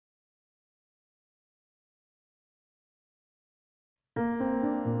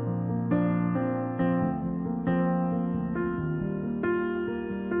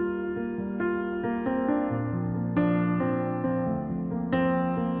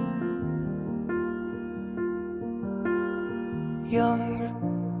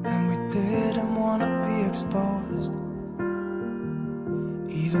young, and we didn't want to be exposed.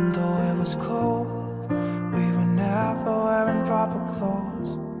 Even though it was cold, we were never wearing proper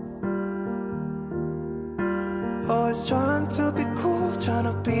clothes. Always trying to be cool, trying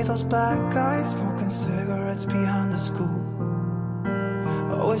to be those bad guys, smoking cigarettes behind the school.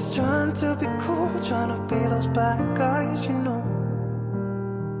 Always trying to be cool, trying to be those bad guys, you know.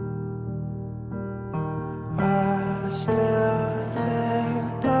 I still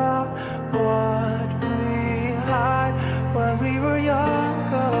think about what we had when we were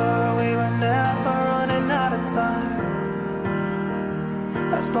younger. We were never running out of time.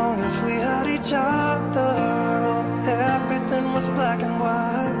 As long as we had each other, oh, everything was black and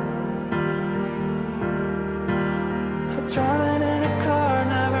white. Driving in a car,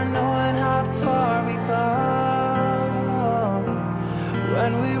 never knowing how far we go.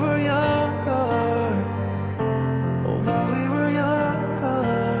 When we were younger, oh, when we were younger.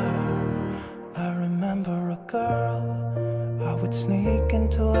 I remember a girl, I would sneak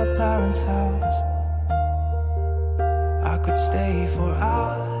into her parents' house. I could stay for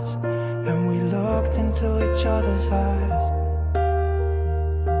hours, and we looked into each other's eyes.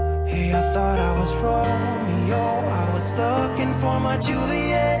 Hey, I thought I was Romeo, I was looking for my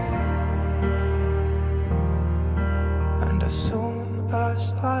Juliet. And as soon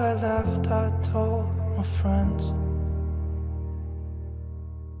as I left, I told my friends.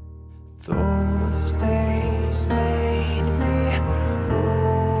 Those days made me who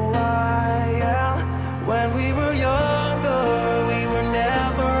I am. When we were younger, we were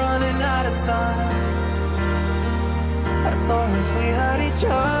never running out of time. As long as we had each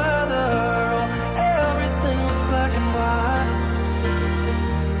other, oh, everything was black and white.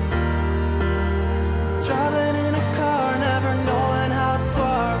 Driving in a car, never knowing how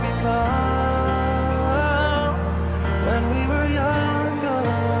far we go. When we were younger,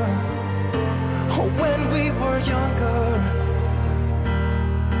 oh, when we were younger.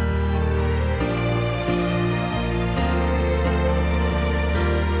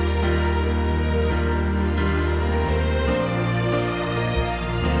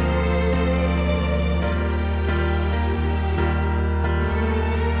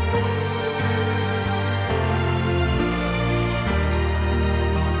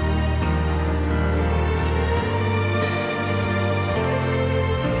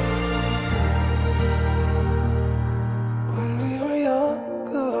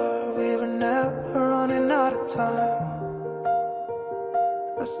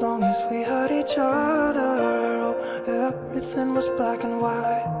 As long as we had each other, oh, everything was black and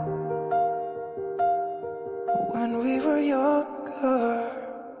white. When we were younger.